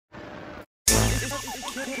With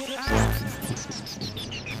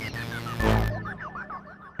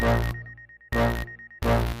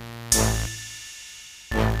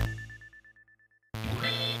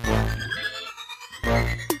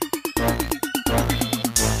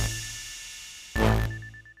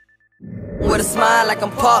a smile like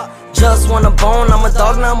I'm Pop, just want a bone, I'm a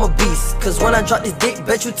dog, now I'm a beast. Cause when I drop this dick,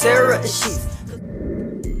 bet you tear up the sheets.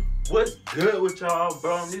 What's good with y'all,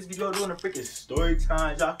 bro? In this video, doing a freaking story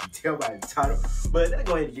time. Y'all can tell by the title. But let's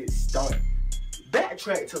go ahead and get started.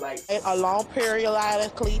 Backtrack to like a long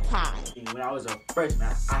periodically time. When I was a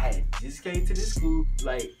freshman, I had just came to this school.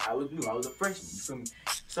 Like I was new, I was a freshman. You feel me?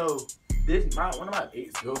 So this one of my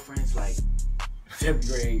ex-girlfriends, like 7th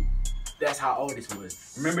grade. That's how old this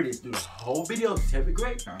was. Remember this, do the whole video 7th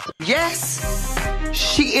grade? Yes,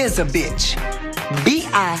 she is a bitch.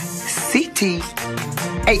 B-I-C-T-H.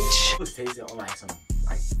 I was tasting on like some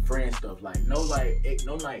like friend stuff, like no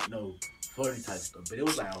funny type stuff, but it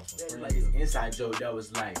was like on some friend, like this inside joke that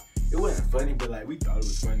was like, it wasn't funny, but like we thought it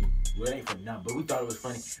was funny. Well, it ain't funny now, but we thought it was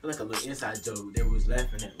funny. It was like a little inside joke that we was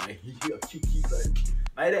laughing at, like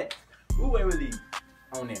like that. We weren't really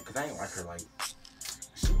on that, cause I ain't like her like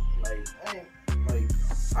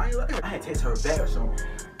I ain't like her. I had text her back or something.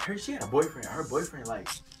 She had a boyfriend. Her boyfriend, like,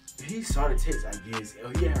 he saw the text, I guess.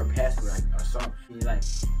 Or he had her password, like, or something.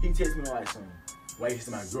 He texted me like some, why you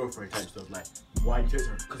texting my girlfriend type stuff. Like, why you text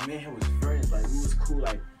her? Cause me and him was friends. Like, we was cool.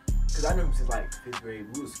 Like, cause I knew him since like 5th grade.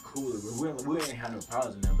 We was cool. We ain't had no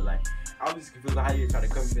problems with them. But like, I was just confused how you try to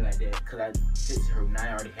come to me like that. Cause I texted her when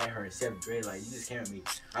I already had her in 7th grade. Like, you just came at me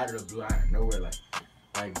out of the blue, out of nowhere.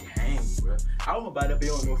 Like dang, bro. I was about to be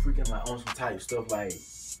on no freaking like on some type stuff like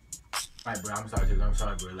bro, I'm sorry,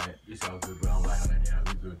 bro. Like, it's all good, bro. I don't like how that damn.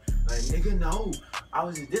 We good. Like, nigga, no. I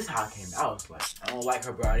was just this how I came. I was like, I don't like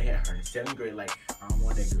her, bro. I already had her in 7th grade. Like, I don't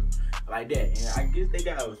want that girl. Like that. And I guess they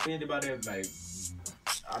got offended by that. Like,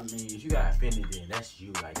 I mean, if you got offended, then that's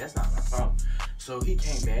you. Like, that's not my problem. So he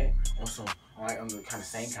came back on some like on the kind of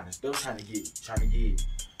same kind of stuff, trying to get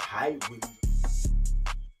hype with me.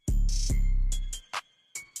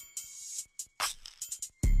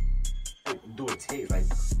 Do a text, like,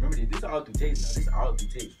 remember this is all through text now. This is all through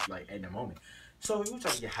text, like, at the moment. So we were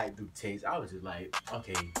trying to get hyped through text. I was just like,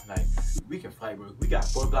 okay, like, we can fight, bro. We got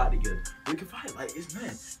 4 blocks together. We can fight, like, it's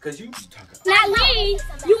nothing. Cause you talking. Not me.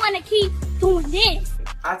 You wanna keep doing this?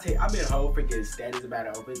 I made a whole freaking status about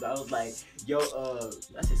it. I was like, yo,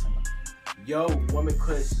 I said something. Yo, woman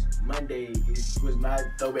crush Monday was my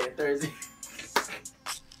throwback Thursday.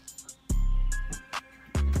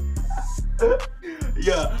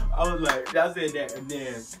 Yeah, I was like, I said that, and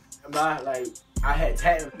then I had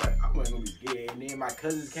tagged him, like, I wasn't gonna be scared, and then my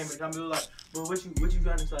cousins came and told me, like, bro, what you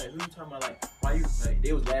trying to say? Who you talking about? Like, why you, like,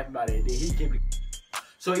 they was laughing about it, and then he came to,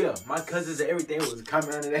 so yeah, my cousins and everything was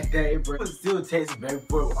coming under that day, bro. I was still texting back and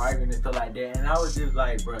forth, arguing and stuff like that, and I was just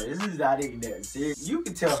like, bro, this is not even that serious. You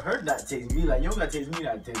can tell her not to text me, like, you don't gotta text me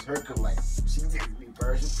not to text her, cause like, she texted me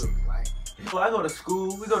first, she took me, like. So I go to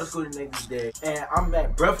school, we go to school the next day, and I'm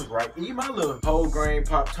at breakfast, right? Eat my little whole grain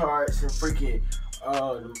Pop-Tarts and freaking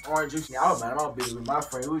orange juice. I was I'm busy with my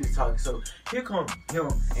friend, we were just talking. So here come him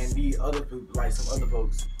and these other people, like some other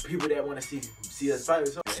folks, people that want to see us fight.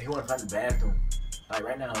 So he want to find the bathroom. Like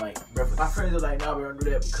right now, like breakfast. My friends are like, nah, we don't do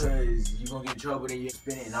that because you're gonna get in trouble, then you're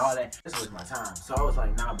spending and all that. That's waste my time. So I was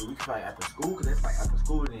like, nah, but we can fight after school, because that's like after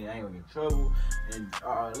school, then I ain't gonna get in trouble and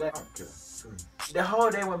all that. I don't care. The whole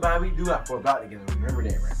day went by, we do got 4 blocks together. Remember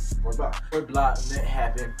that, right? 4 blocks. 4 blocks, nothing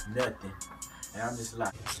happened, nothing. And I'm just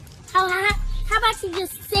like, how about you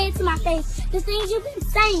just say it to my face, the things you've been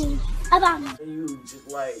saying about me? You just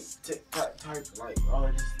like type like all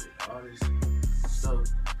this stuff.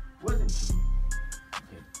 Wasn't you?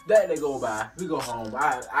 Okay. That day go by, we go home.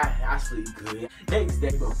 I sleep good. Next day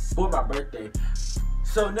before my birthday.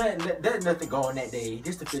 So there's nothing going that day.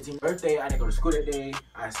 This the 15th birthday. I didn't go to school that day.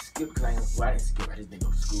 I skipped because I didn't skip. I just didn't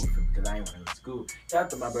go to school because I didn't want to go to school.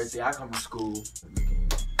 After my birthday, I come to school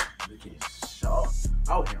looking shocked.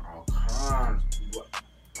 I was hearing all kinds.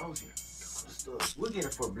 I was hearing stuff. We're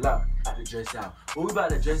getting 4 blocks. About to dress out. But we about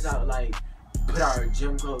to dress out like put our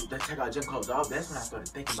gym clothes, take our gym clothes off. That's when I started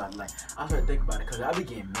thinking about it. Like, I started thinking about it because I be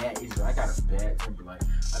getting mad easily. I got a bad temper. Like,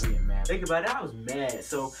 I be getting mad. Thinking about it, I was mad.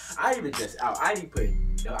 So I even dressed out. I didn't put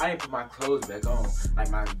my clothes back on. Like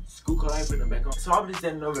my school clothes, I didn't put them back on. So I was just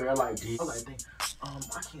standing over there like, I was like, thinking, I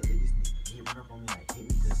can't let this nigga get run up on me, like hit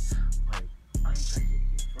me, because like I ain't trying to get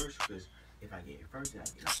hit first, because if I get hit first, then I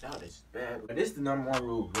get knocked out. That's bad. But this is the #1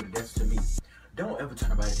 rule with it. That's to me. Don't ever try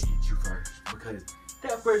nobody to hit you first, because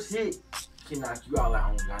that first hit can knock you out. Like,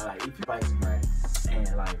 oh God, like if you fight somebody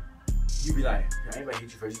and like you be like, anybody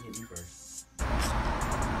hit you first, you hit me first.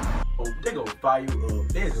 Oh, they gonna fire you up.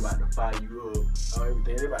 They ain't about to fire you up. Or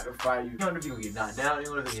everything. They about to fire you. You don't know if you gonna get knocked down. You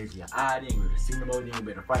don't know if you gonna get your eye. They ain't gonna see no more. They ain't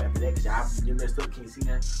better fight after that. Cause you messed up. Can't see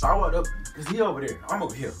nothing. So I walked up. Cause he over there. I'm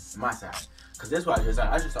over here. My side. Cause that's why I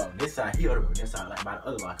just saw on this side. He over on this side. Like by the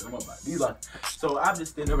other locker. I'm up by these lockers. So I'm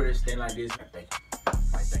just standing over there. Standing like this. Like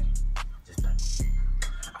thinking. Just thinking.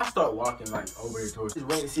 I start walking like over there towards. Just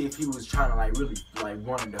waiting to see if he was trying to like really like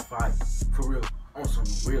wanting to fight. For real. On some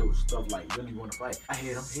real stuff, like really want to fight. I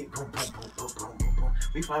hit him, boom, boom, boom, boom, boom, boom, boom.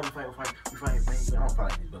 We fight. I don't fight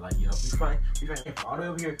like this, but like, you know, we fight. All the way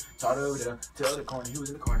over here, to all the way over there, to the other corner. He was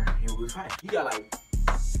in the corner, and we fight. He got like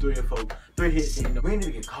 3 hits, and we didn't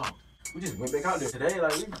even get caught. We just went back out there today,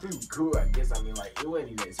 like, we pretty cool, I guess. I mean, like, it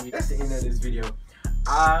wasn't even that serious. That's the end of this video.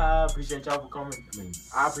 I appreciate y'all for coming.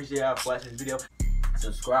 I appreciate y'all for watching this video.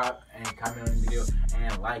 Subscribe and comment on the video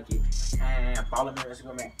and like it and follow me on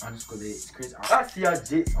Instagram _Chris. I'll see y'all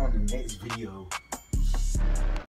jits on the next video.